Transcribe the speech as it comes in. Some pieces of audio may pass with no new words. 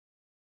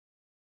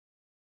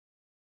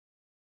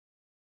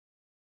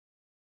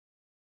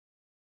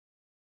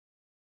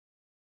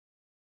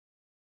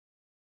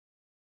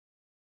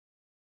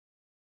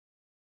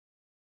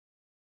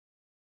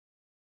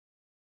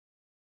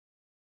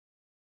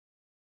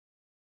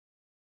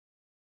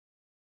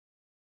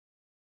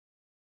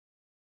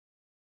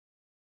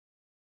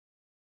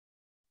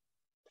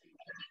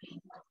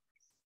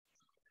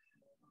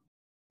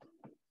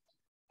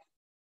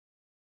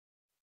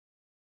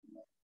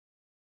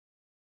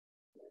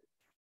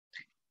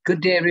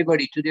Good day,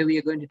 everybody. Today we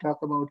are going to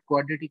talk about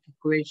quadratic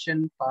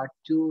equation, part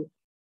 2,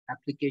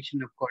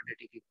 application of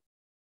quadratic equation.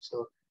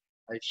 So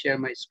I'll share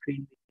my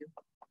screen with you.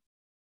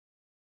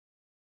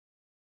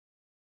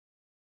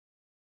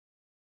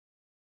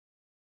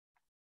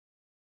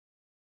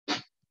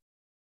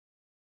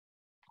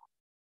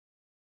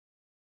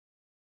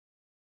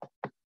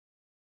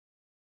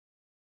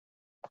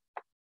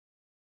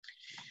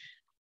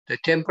 The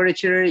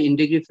temperature in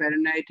degree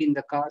Fahrenheit in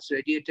the car's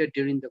radiator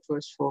during the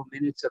first 4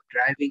 minutes of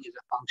driving is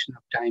a function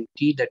of time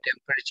t. The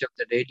temperature of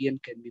the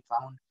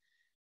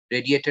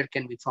radiator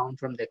can be found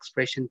from the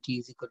expression t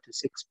is equal to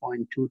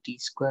 6.2 t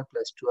squared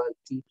plus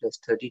 12t plus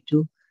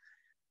 32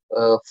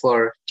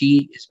 for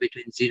t is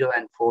between 0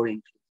 and 4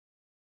 include.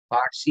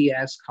 Part C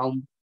asks how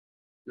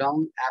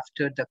long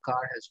after the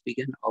car has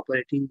begun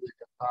operating will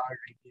the car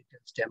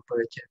radiator's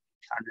temperature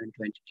reach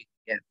 120 degrees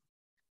F.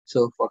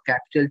 So for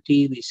capital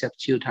T, we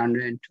substitute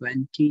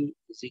 120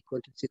 is equal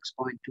to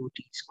 6.2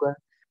 t squared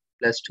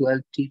plus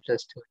 12t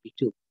plus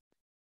 32.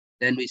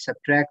 Then we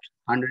subtract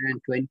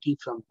 120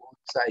 from both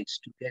sides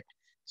to get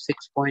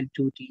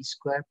 6.2 t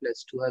squared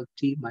plus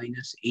 12t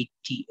minus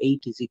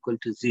 88 is equal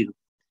to 0.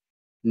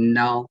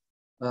 Now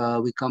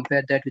we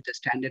compare that with the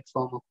standard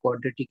form of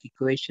quadratic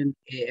equation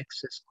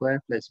ax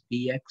squared plus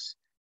bx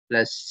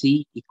plus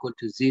c equal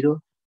to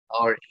 0.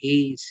 Our a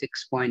is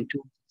 6.2, which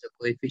is the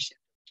coefficient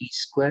of t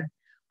squared.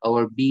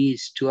 Our b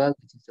is 12,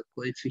 which is the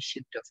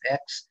coefficient of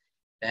x.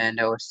 And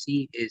our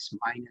c is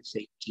minus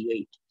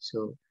 88.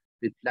 So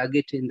we plug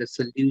it in the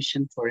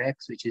solution for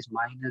x, which is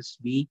minus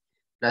b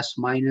plus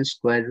minus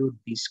square root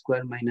b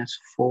squared minus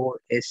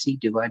 4ac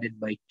divided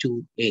by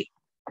 2a.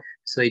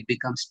 So it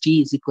becomes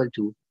t is equal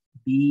to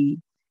b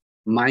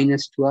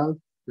minus 12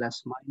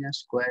 plus minus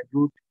square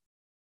root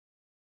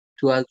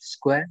 12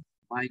 square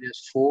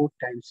minus 4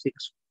 times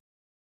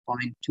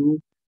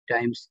 6.2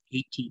 times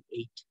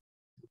 88.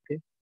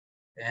 Okay.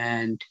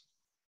 And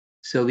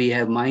so we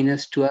have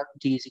minus 12,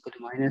 t is equal to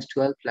minus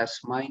 12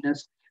 plus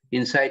minus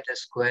inside the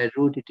square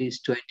root, it is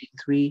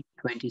 2326.4,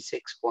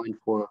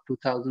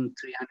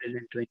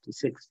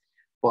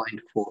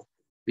 2326.4.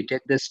 We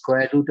take the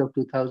square root of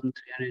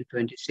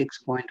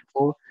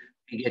 2326.4,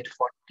 we get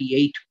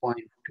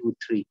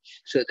 48.23.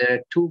 So there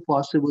are two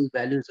possible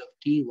values of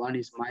t. One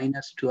is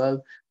minus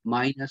 12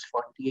 minus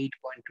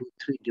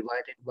 48.23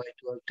 divided by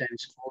 12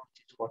 times 4,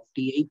 which is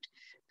 48.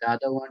 The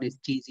other one is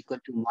t is equal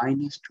to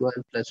minus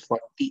 12 plus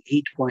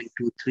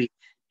 48.23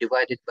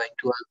 divided by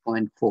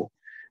 12.4.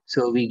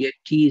 So we get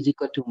t is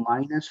equal to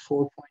minus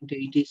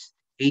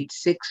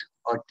 4.86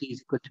 or t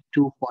is equal to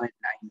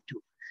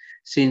 2.92.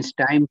 Since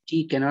time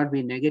t cannot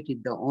be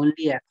negative, the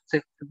only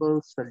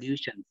acceptable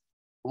solution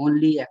for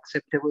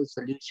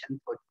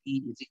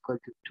t is equal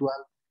to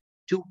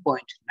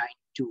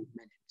 2.92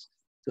 minutes.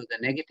 So the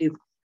negative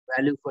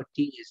value for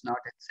t is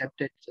not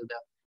accepted. So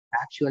the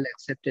actual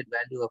accepted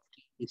value of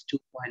t is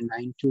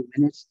 2.92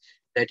 minutes.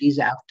 That is,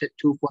 after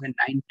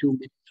 2.92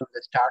 minutes from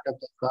the start of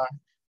the car,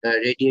 the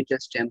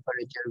radiator's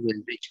temperature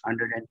will reach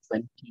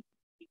 120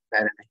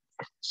 Fahrenheit.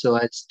 So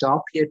I'll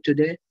stop here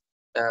today.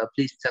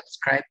 Please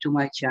subscribe to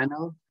my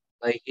channel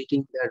by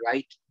hitting the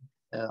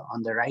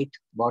on the right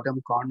bottom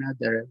corner,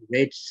 the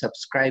red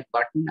subscribe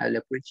button. I'll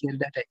appreciate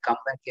that. I come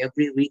back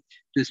every week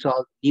to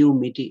solve new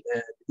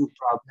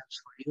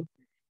problems for you.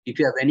 If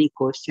you have any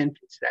question,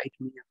 please write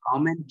me a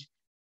comment.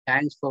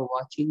 Thanks for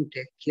watching.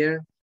 Take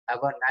care.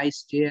 Have a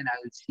nice day, and I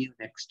will see you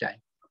next time.